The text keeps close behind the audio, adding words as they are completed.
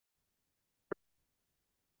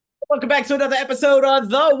Welcome back to another episode of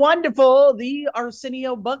the wonderful, the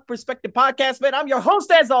Arsenio Buck Perspective Podcast. Man, I'm your host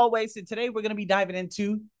as always, and today we're going to be diving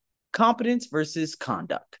into competence versus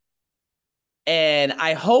conduct. And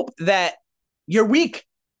I hope that your week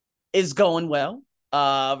is going well,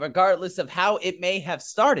 regardless of how it may have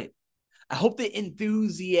started. I hope the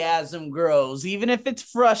enthusiasm grows, even if it's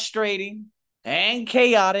frustrating and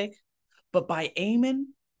chaotic, but by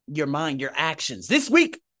aiming your mind, your actions this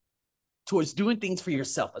week towards doing things for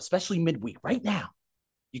yourself, especially midweek, right now,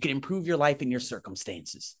 you can improve your life and your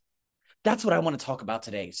circumstances. That's what I want to talk about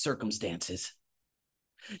today, circumstances.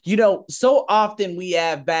 You know, so often we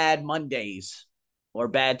have bad Mondays or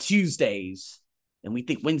bad Tuesdays, and we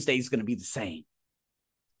think Wednesday is going to be the same.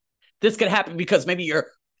 This could happen because maybe your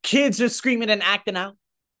kids are screaming and acting out,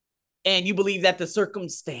 and you believe that the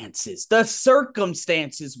circumstances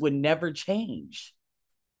would never change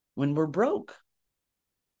when we're broke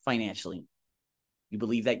financially. You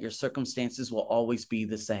believe that your circumstances will always be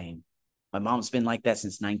the same. My mom's been like that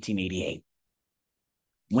since 1988.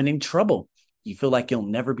 When in trouble, you feel like you'll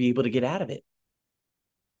never be able to get out of it.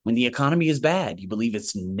 When the economy is bad, you believe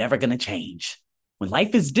it's never going to change. When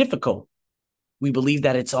life is difficult, we believe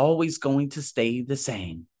that it's always going to stay the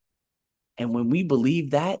same. And when we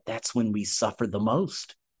believe that, that's when we suffer the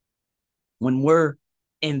most. When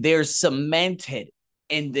they're cemented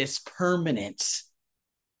in this permanence,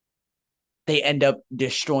 they end up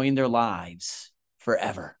destroying their lives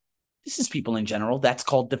forever. This is people in general. That's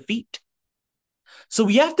called defeat. So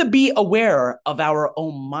we have to be aware of our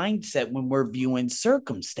own mindset when we're viewing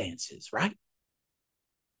circumstances, right?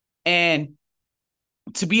 And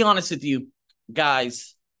to be honest with you,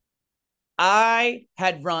 guys, I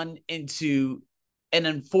had run into an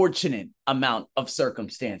unfortunate amount of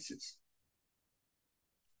circumstances.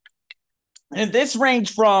 And this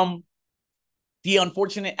ranged from the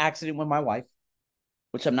unfortunate accident with my wife,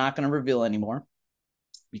 which I'm not going to reveal anymore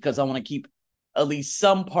because I want to keep at least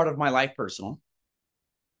some part of my life personal.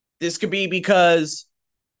 This could be because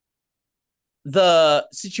the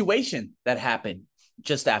situation that happened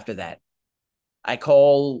just after that, I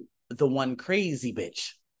call the one crazy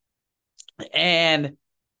bitch. And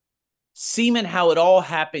seeing how it all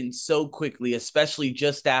happened so quickly, especially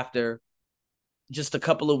just a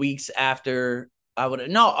couple of weeks after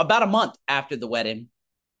about a month after the wedding.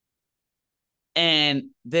 And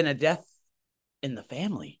then a death in the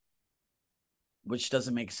family, which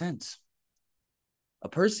doesn't make sense. A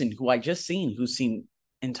person who I just seen, who seemed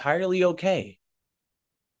entirely okay,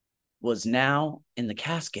 was now in the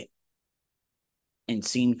casket and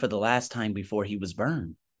seen for the last time before he was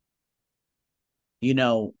burned. You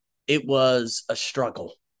know, it was a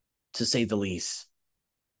struggle, to say the least,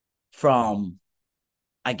 from,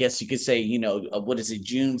 I guess you could say, what is it,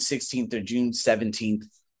 June 16th or June 17th,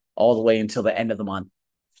 all the way until the end of the month.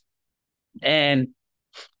 And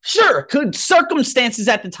sure, could circumstances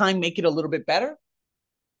at the time make it a little bit better?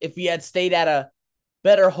 If we had stayed at a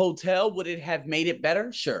better hotel, would it have made it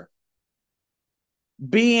better? Sure.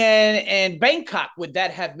 Being in Bangkok, would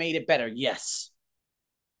that have made it better? Yes.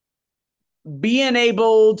 Being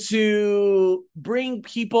able to bring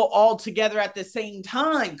people all together at the same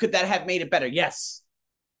time, could that have made it better? Yes.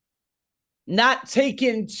 Not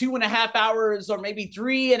taking 2.5 hours or maybe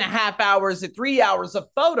 3.5 hours or 3 hours of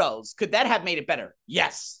photos, could that have made it better?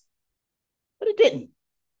 Yes. But it didn't.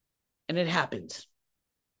 And it happened.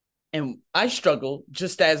 And I struggle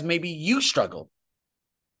just as maybe you struggle.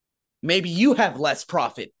 Maybe you have less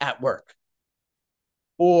profit at work.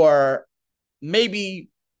 Or maybe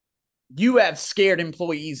you have scared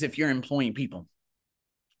employees if you're employing people.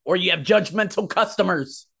 Or you have judgmental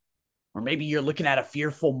customers. Or maybe you're looking at a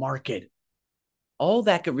fearful market. All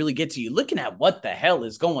that could really get to you. Looking at what the hell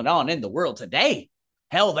is going on in the world today.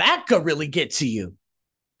 Hell, that could really get to you.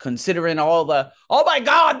 Considering all the, oh my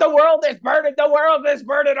God, the world is burning.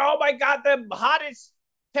 Oh my God, the hottest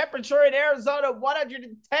temperature in Arizona,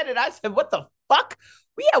 110. And I said, what the fuck?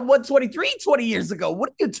 We had 123 20 years ago. What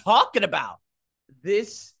are you talking about?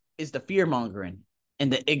 This is the fear mongering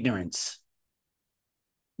and the ignorance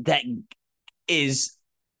that is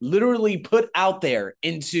literally put out there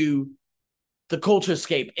into the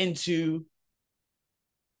culturescape, into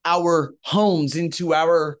our homes, into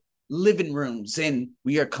our living rooms, and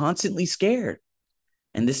we are constantly scared.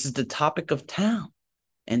 And this is the topic of town.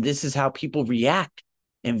 And this is how people react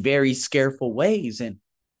in very scareful ways. And,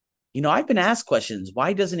 I've been asked questions.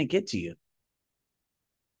 Why doesn't it get to you?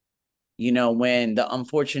 When the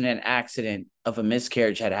unfortunate accident of a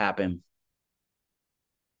miscarriage had happened,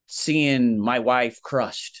 seeing my wife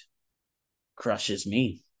crushes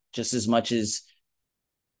me just as much as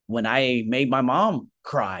when I made my mom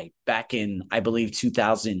cry back in, I believe,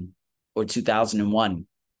 2000 or 2001.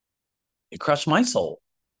 It crushed my soul.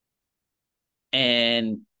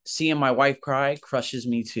 And seeing my wife cry crushes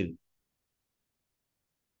me too.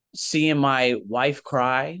 Seeing my wife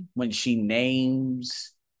cry when she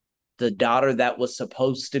names the daughter that was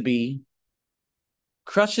supposed to be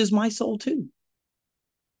crushes my soul too.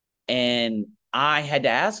 And I had to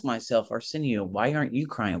ask myself, Arsenio, why aren't you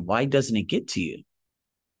crying? Why doesn't it get to you?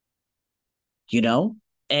 You know?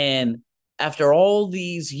 And after all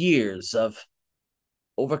these years of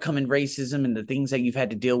overcoming racism and the things that you've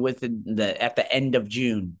had to deal with at the end of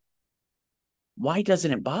June, why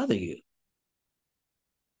doesn't it bother you?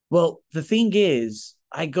 Well, the thing is,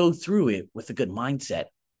 I go through it with a good mindset,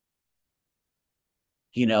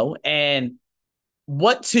 and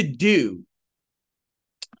what to do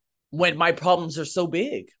when my problems are so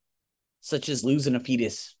big, such as losing a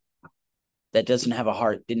fetus that doesn't have a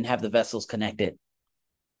heart, didn't have the vessels connected,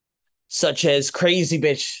 such as crazy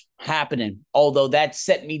bitch happening, although that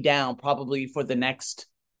set me down probably for the next,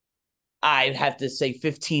 I'd have to say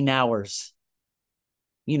 15 hours.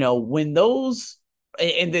 When those,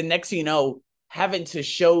 and then next thing you know, having to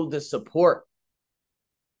show the support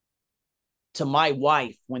to my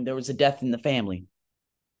wife when there was a death in the family.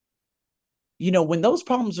 When those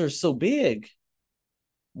problems are so big,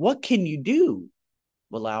 what can you do?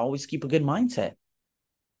 Well, I always keep a good mindset.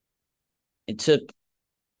 It took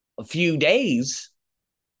a few days,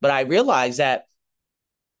 but I realized that,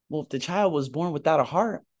 well, if the child was born without a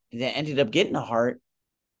heart and then ended up getting a heart,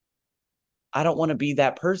 I don't want to be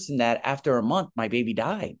that person that after a month, my baby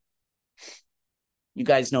died. You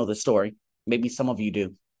guys know the story. Maybe some of you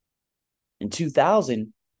do. In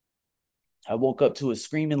 2000, I woke up to a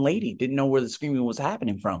screaming lady. Didn't know where the screaming was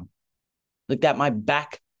happening from. Looked at my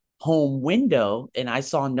back home window and I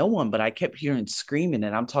saw no one, but I kept hearing screaming,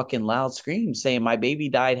 and I'm talking loud screams saying, my baby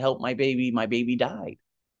died, help my baby died.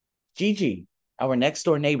 Gigi, our next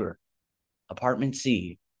door neighbor, apartment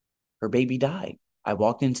C, her baby died. I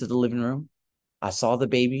walked into the living room. I saw the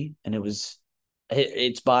baby, and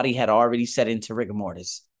its body had already set into rigor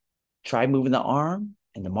mortis. Tried moving the arm,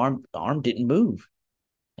 and the arm didn't move.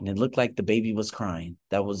 And it looked like the baby was crying.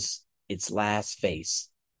 That was its last face.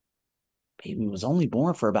 Baby was only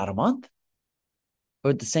born for about a month.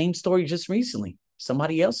 Heard the same story just recently.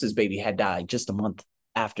 Somebody else's baby had died just a month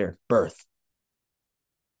after birth.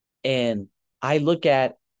 And I look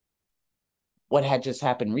at what had just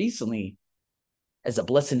happened recently as a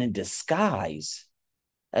blessing in disguise.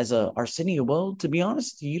 As a Arsenio, well, to be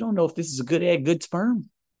honest, you don't know if this is a good egg, good sperm.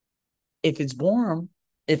 If it's born,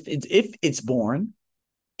 if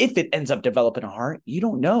it ends up developing a heart, you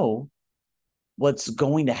don't know what's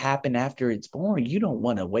going to happen after it's born. You don't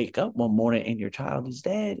want to wake up one morning and your child is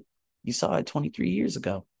dead. You saw it 23 years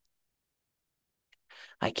ago.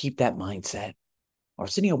 I keep that mindset.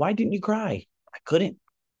 Arsenio, why didn't you cry? I couldn't.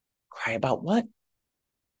 Cry about what?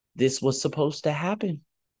 This was supposed to happen.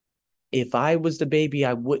 If I was the baby,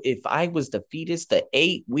 I would. If I was the fetus, the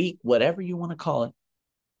 8-week, whatever you want to call it,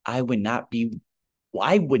 I would not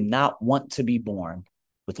want to be born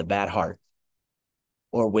with a bad heart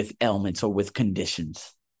or with ailments or with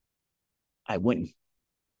conditions. I wouldn't.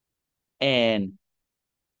 And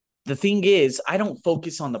the thing is, I don't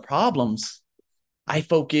focus on the problems. I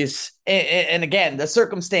focus, and again, the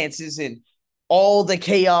circumstances and all the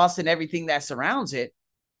chaos and everything that surrounds it.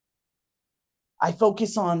 I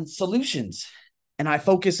focus on solutions, and I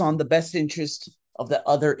focus on the best interest of the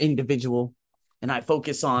other individual, and I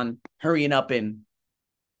focus on hurrying up and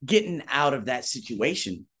getting out of that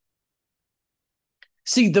situation.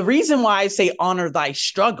 See, the reason why I say honor thy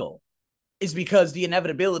struggle is because the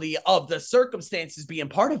inevitability of the circumstances being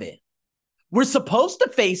part of it. We're supposed to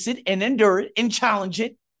face it and endure it and challenge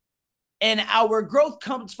it. And our growth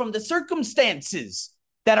comes from the circumstances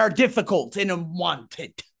that are difficult and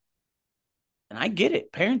unwanted. And I get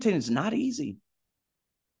it. Parenting is not easy.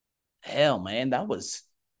 Hell, man, that was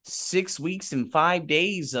 6 weeks and 5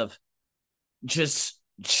 days of just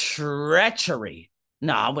treachery.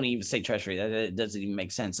 No, I wouldn't even say treachery. That doesn't even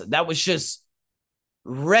make sense. That was just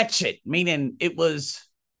wretched, meaning it was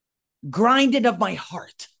grinding of my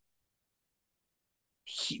heart.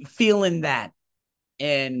 Feeling that.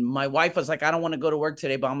 And my wife was like, I don't want to go to work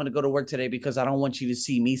today, but I'm going to go to work today because I don't want you to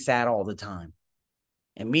see me sad all the time.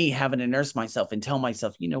 And me having to nurse myself and tell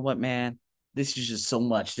myself, you know what, man, this is just so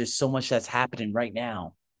much. There's so much that's happening right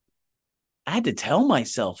now. I had to tell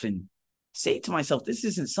myself and say to myself, this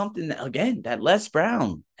isn't something that, again, that Les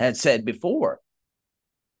Brown had said before.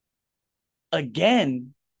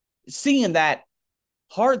 Again, seeing that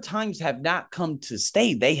hard times have not come to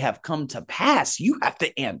stay, they have come to pass. You have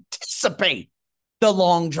to anticipate the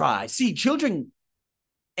long drive. See, children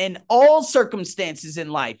And all circumstances in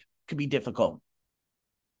life could be difficult.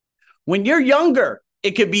 When you're younger,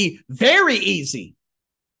 it could be very easy.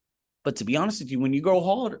 But to be honest with you, when you grow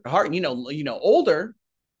older, older,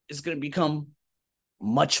 it's going to become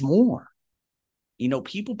much more.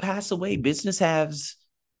 People pass away. Business has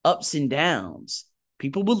ups and downs.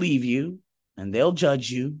 People will leave you and they'll judge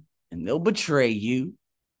you and they'll betray you.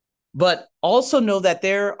 But also know that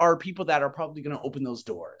there are people that are probably going to open those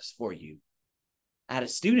doors for you. I had a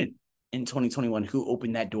student in 2021 who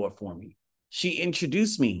opened that door for me. She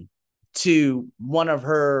introduced me to one of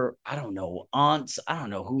her, I don't know, aunts. I don't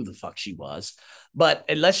know who the fuck she was, but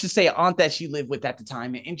let's just say an aunt that she lived with at the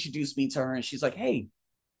time, and introduced me to her. And she's like, hey,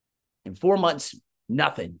 in 4 months,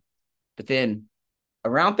 nothing. But then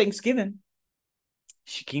around Thanksgiving,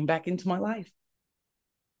 she came back into my life.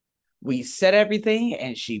 We said everything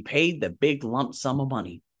and she paid the big lump sum of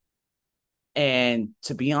money. And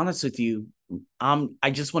to be honest with you,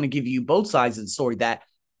 I just want to give you both sides of the story that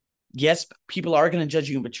yes, people are going to judge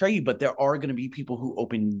you and betray you, but there are going to be people who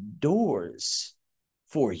open doors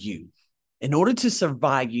for you. In order to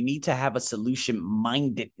survive, you need to have a solution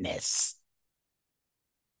mindedness.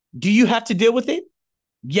 Do you have to deal with it?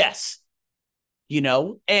 Yes.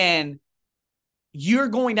 And you're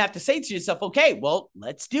going to have to say to yourself, okay, well,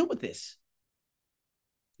 let's deal with this.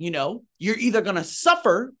 You're either going to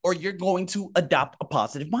suffer or you're going to adopt a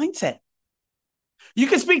positive mindset. You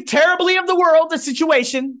can speak terribly of the world, the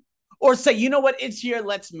situation, or say, you know what, it's here.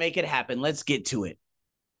 Let's make it happen. Let's get to it.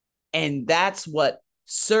 And that's what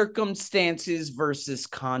circumstances versus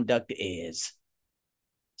conduct is.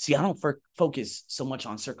 See, I don't focus so much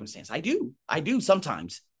on circumstance. I do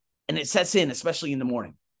sometimes. And it sets in, especially in the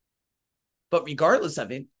morning. But regardless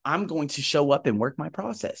of it, I'm going to show up and work my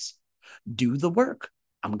process. Do the work.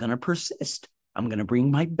 I'm going to persist. I'm going to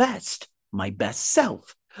bring my best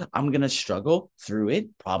self. I'm going to struggle through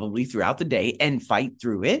it, probably throughout the day, and fight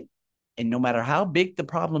through it. And no matter how big the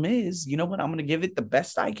problem is, you know what? I'm going to give it the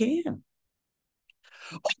best I can.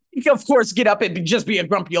 You can, of course, get up and just be a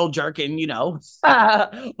grumpy old jerk and, and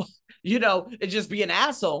just be an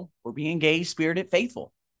asshole or be engaged, spirited,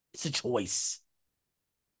 faithful. It's a choice.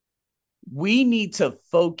 We need to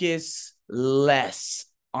focus less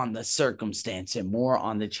on the circumstance and more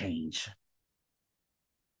on the change.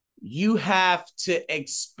 You have to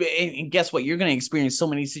and guess what? You're going to experience so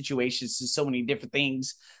many situations and so many different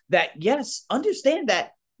things that, yes, understand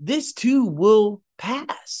that this too will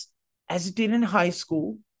pass, as it did in high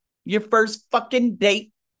school. Your first fucking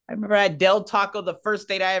date. I remember I had Del Taco, the first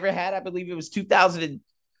date I ever had. I believe it was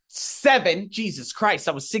 2007. Jesus Christ,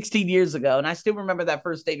 that was 16 years ago. And I still remember that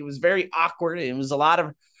first date. It was very awkward. It was a lot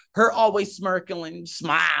of her always smirking and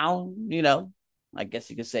smile, I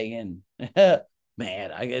guess you could say in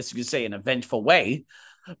I guess you could say in a vengeful way.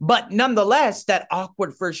 But nonetheless, that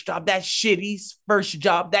awkward first job, that shitty first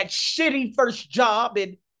job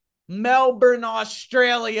in Melbourne,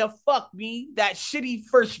 Australia. Fuck me. That shitty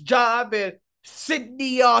first job in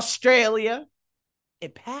Sydney, Australia.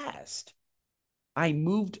 It passed. I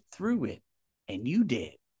moved through it, and you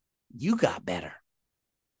did. You got better.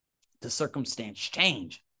 The circumstance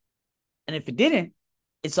changed. And if it didn't,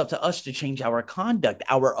 it's up to us to change our conduct,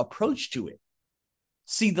 our approach to it.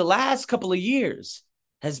 See, the last couple of years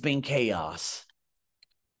has been chaos.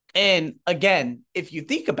 And again, if you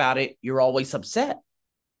think about it, you're always upset.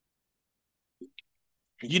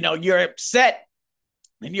 You're upset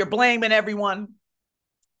and you're blaming everyone.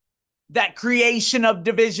 That creation of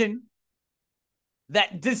division,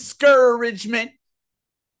 that discouragement,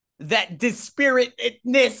 that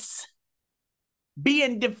dispiritedness,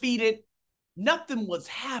 being defeated. Nothing was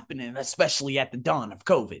happening, especially at the dawn of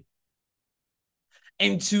COVID.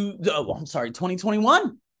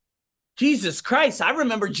 2021. Jesus Christ. I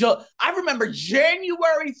remember January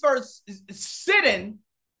 1st sitting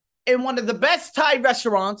in one of the best Thai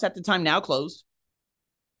restaurants at the time, now closed.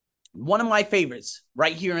 One of my favorites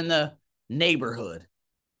right here in the neighborhood.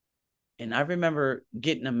 And I remember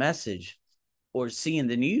getting a message or seeing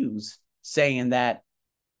the news saying that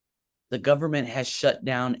the government has shut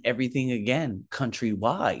down everything again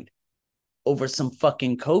countrywide over some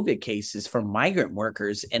fucking COVID cases for migrant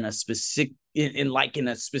workers in a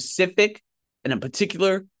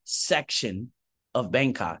particular section of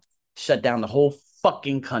Bangkok. Shut down the whole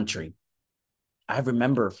fucking country. I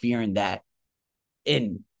remember fearing that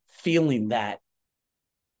and feeling that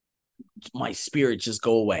my spirit just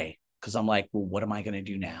go away, because I'm like, well, what am I going to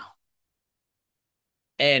do now?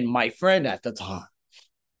 And my friend at the time,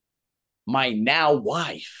 my now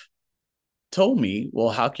wife, told me, well,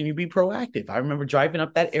 how can you be proactive? I remember driving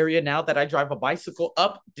up that area now that I drive a bicycle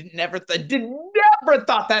up. Did never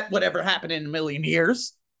thought that would ever happen in a million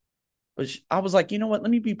years. But I was like, you know what?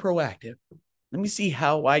 Let me be proactive. Let me see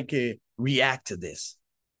how I could react to this.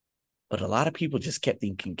 But a lot of people just kept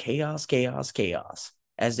thinking chaos, chaos, chaos,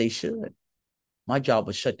 as they should. My job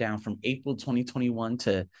was shut down from April 2021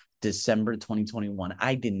 to December 2021.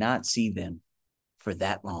 I did not see them for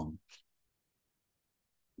that long.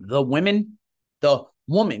 The woman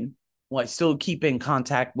who I still keep in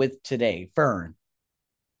contact with today, Fern,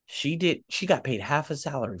 she got paid half a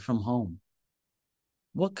salary from home.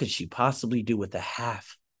 What could she possibly do with a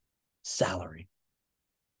half salary?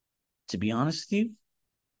 To be honest with you,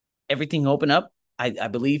 everything opened up, I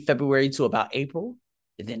believe February to about April.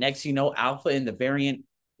 And then next, Alpha and the variant,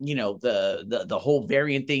 the whole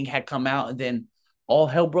variant thing had come out, and then all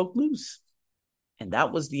hell broke loose. And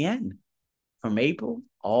that was the end from April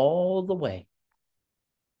all the way.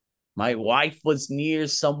 My wife was near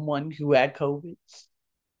someone who had COVID.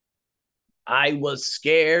 I was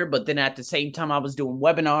scared, but then at the same time, I was doing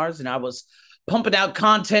webinars and I was pumping out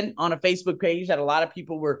content on a Facebook page that a lot of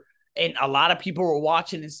people were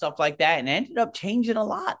watching and stuff like that. And it ended up changing a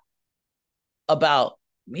lot about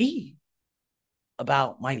me,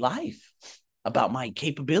 about my life, about my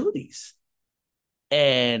capabilities.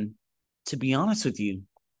 And to be honest with you,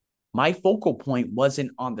 my focal point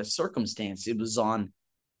wasn't on the circumstance. It was on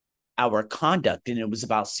our conduct, and it was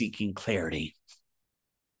about seeking clarity.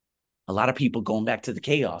 A lot of people going back to the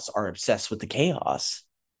chaos are obsessed with the chaos.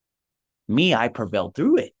 Me, I prevailed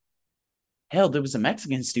through it. Hell, there was a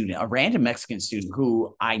random Mexican student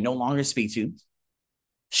who I no longer speak to.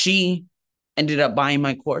 She ended up buying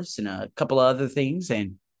my course and a couple of other things.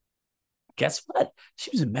 And guess what? She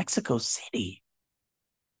was in Mexico City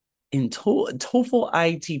in TOEFL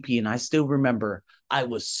ITP. And I still remember I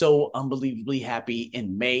was so unbelievably happy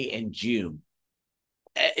in May and June.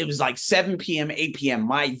 It was like 7 p.m., 8 p.m.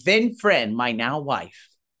 My then friend, my now wife,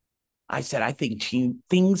 I said, I think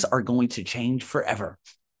things are going to change forever.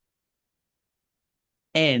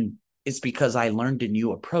 And it's because I learned a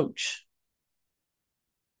new approach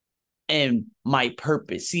and my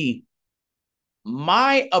purpose. See,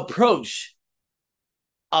 my approach,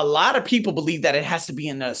 a lot of people believe that it has to be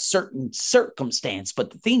in a certain circumstance.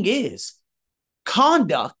 But the thing is,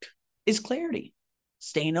 conduct is clarity,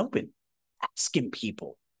 staying open, asking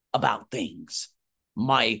people about things.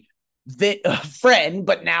 My friend,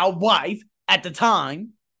 but now wife at the time,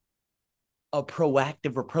 a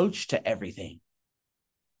proactive approach to everything.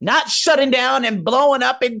 Not shutting down and blowing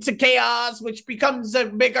up into chaos, which becomes a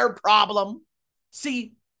bigger problem.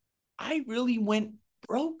 See, I really went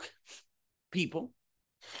broke, people.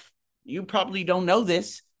 You probably don't know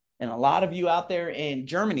this, and a lot of you out there in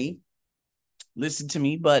Germany listen to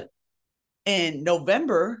me, but in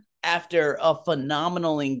November, after a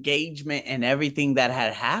phenomenal engagement and everything that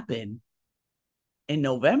had happened, in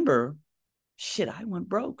November, I went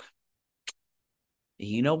broke.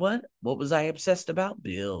 You know what? What was I obsessed about?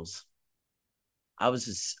 Bills. I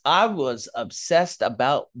was obsessed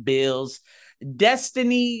about bills.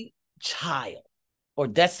 Destiny's Child.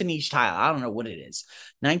 I don't know what it is.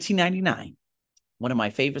 1999. One of my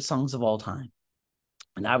favorite songs of all time.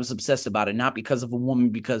 And I was obsessed about it, not because of a woman,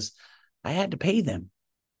 because I had to pay them.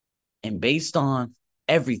 And based on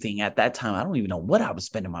everything at that time, I don't even know what I was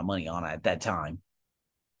spending my money on at that time.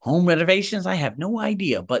 Home renovations, I have no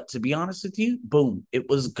idea. But to be honest with you, boom, it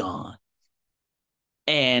was gone.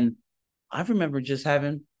 And I remember just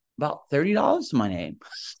having about $30 to my name.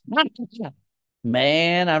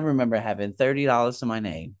 Man, I remember having $30 to my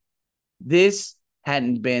name. This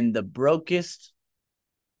hadn't been the brokest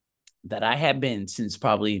that I had been since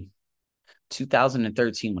probably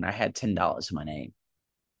 2013 when I had $10 to my name.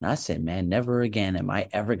 And I said, man, never again am I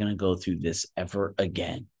ever going to go through this ever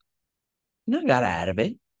again. And I got out of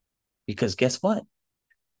it. Because guess what?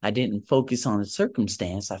 I didn't focus on the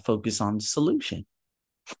circumstance. I focused on the solution.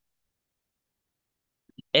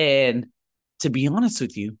 And to be honest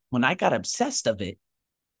with you, when I got obsessed of it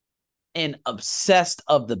and obsessed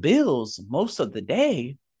of the bills, most of the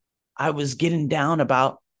day, I was getting down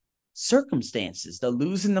about circumstances, the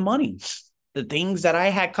losing the money, the things that I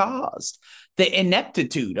had caused, the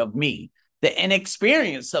ineptitude of me, the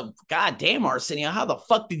inexperience of, God damn, Arsenio, how the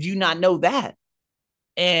fuck did you not know that?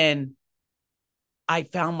 And I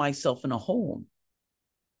found myself in a hole,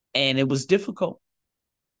 and it was difficult.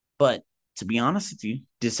 But to be honest with you,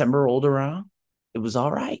 December rolled around. It was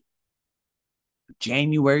all right.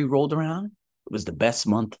 January rolled around. It was the best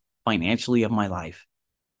month financially of my life.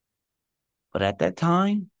 But at that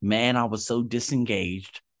time, man, I was so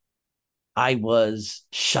disengaged. I was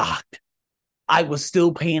shocked. I was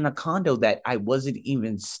still paying a condo that I wasn't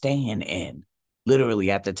even staying in. Literally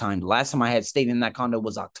at the time. The last time I had stayed in that condo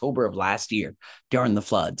was October of last year during the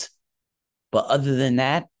floods. But other than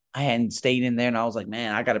that, I hadn't stayed in there, and I was like,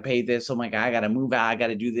 man, I got to pay this. Oh my God, I got to move out. I got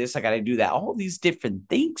to do this. I got to do that. All these different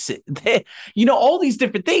things, all these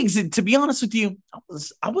different things. And to be honest with you,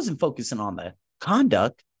 I wasn't focusing on the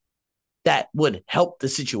conduct that would help the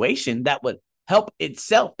situation, that would help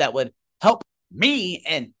itself, that would help me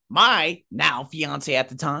and my now fiance at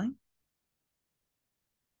the time.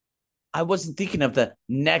 I wasn't thinking of the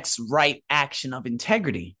next right action of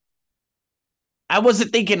integrity. I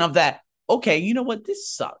wasn't thinking of that. Okay, you know what? This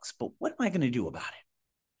sucks, but what am I going to do about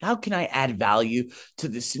it? How can I add value to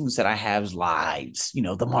the students that I have's lives?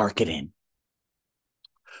 The marketing.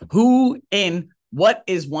 Who and what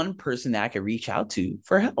is one person that I could reach out to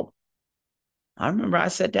for help? I remember I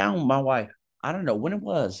sat down with my wife. I don't know when it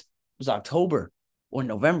was. It was October or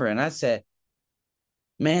November. And I said,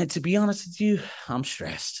 man, to be honest with you, I'm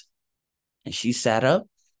stressed. And she sat up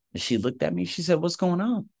and she looked at me. She said, what's going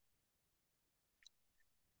on?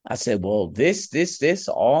 I said, well, this,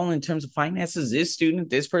 all in terms of finances, this student,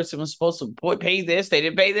 this person was supposed to pay this. They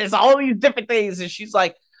didn't pay this, all these different things. And she's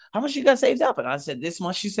like, how much you got saved up? And I said, this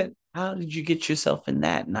much. She said, how did you get yourself in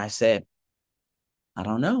that? And I said, I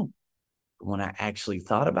don't know. When I actually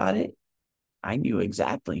thought about it, I knew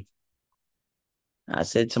exactly. I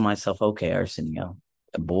said to myself, okay, Arsenio,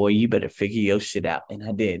 boy, you better figure your shit out. And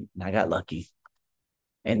I did. And I got lucky.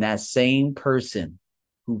 And that same person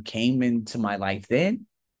who came into my life then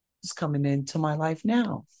is coming into my life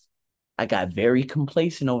now. I got very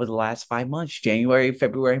complacent over the last 5 months, January,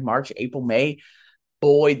 February, March, April, May.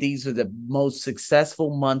 Boy, these are the most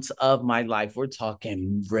successful months of my life. We're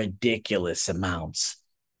talking ridiculous amounts.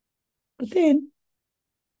 But then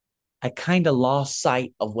I kind of lost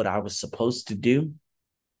sight of what I was supposed to do.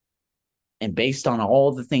 And based on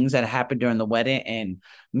all the things that happened during the wedding and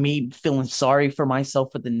me feeling sorry for myself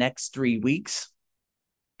for the next 3 weeks,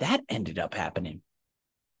 that ended up happening.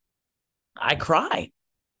 I cried.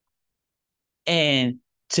 And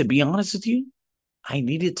to be honest with you, I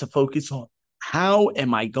needed to focus on how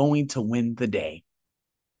am I going to win the day?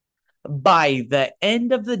 By the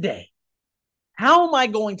end of the day, how am I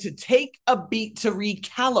going to take a beat to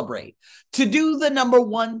recalibrate, to do the number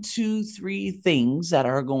 1, 2, 3 things that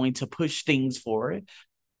are going to push things forward?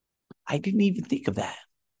 I didn't even think of that.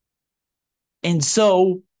 And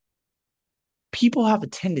so people have a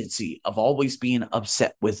tendency of always being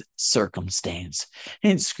upset with circumstance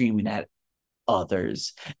and screaming at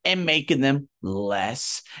others and making them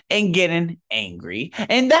less and getting angry.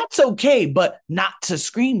 And that's okay, but not to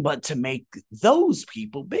scream, but to make those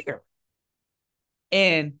people bigger.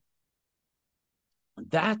 And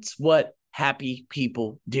that's what happy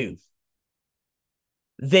people do.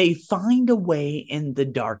 They find a way in the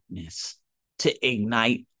darkness to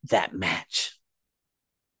ignite that match.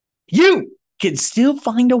 You can still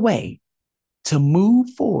find a way to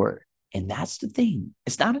move forward. And that's the thing.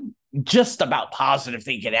 It's not just about positive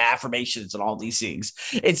thinking, affirmations, and all these things.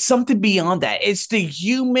 It's something beyond that. It's the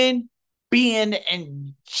human being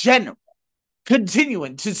in general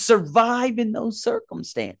continuing to survive in those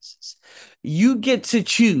circumstances. You get to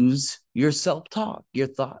choose your self-talk, your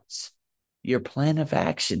thoughts, your plan of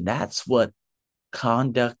action. That's what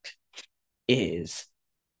conduct is.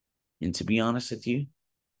 And to be honest with you,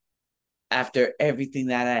 after everything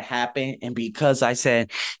that had happened, and because I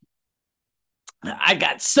said, I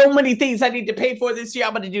got so many things I need to pay for this year.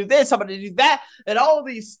 I'm going to do this. I'm going to do that. And all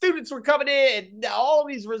these students were coming in and all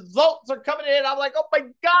these results are coming in. I'm like, oh my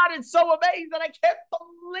God, it's so amazing. I can't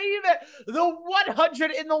believe it. The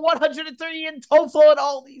 100 and the 130 in TOEFL and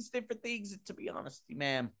all these different things. And to be honest with you,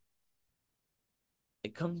 man,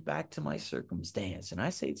 it comes back to my circumstance. And I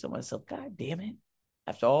say to myself, God damn it.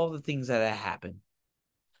 After all the things that have happened,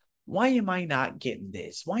 why am I not getting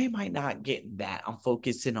this? Why am I not getting that? I'm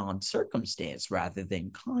focusing on circumstance rather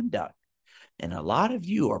than conduct. And a lot of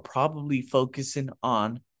you are probably focusing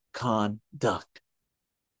on conduct.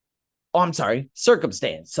 Oh, I'm sorry,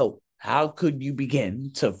 circumstance. So how could you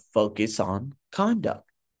begin to focus on conduct?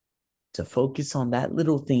 To focus on that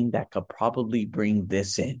little thing that could probably bring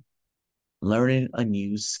this in. Learning a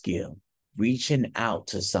new skill, reaching out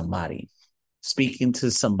to somebody, speaking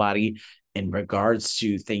to somebody in regards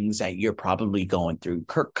to things that you're probably going through.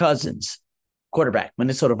 Kirk Cousins, quarterback,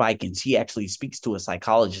 Minnesota Vikings, he actually speaks to a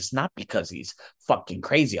psychologist, not because he's fucking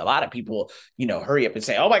crazy. A lot of people, hurry up and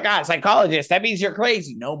say, oh my God, psychologist, that means you're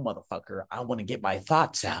crazy. No, motherfucker, I want to get my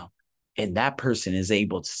thoughts out. And that person is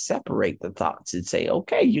able to separate the thoughts and say,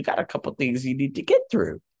 okay, you got a couple things you need to get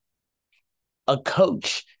through. A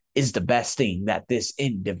coach is the best thing that this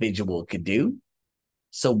individual could do.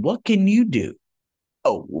 So what can you do?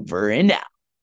 Over and out.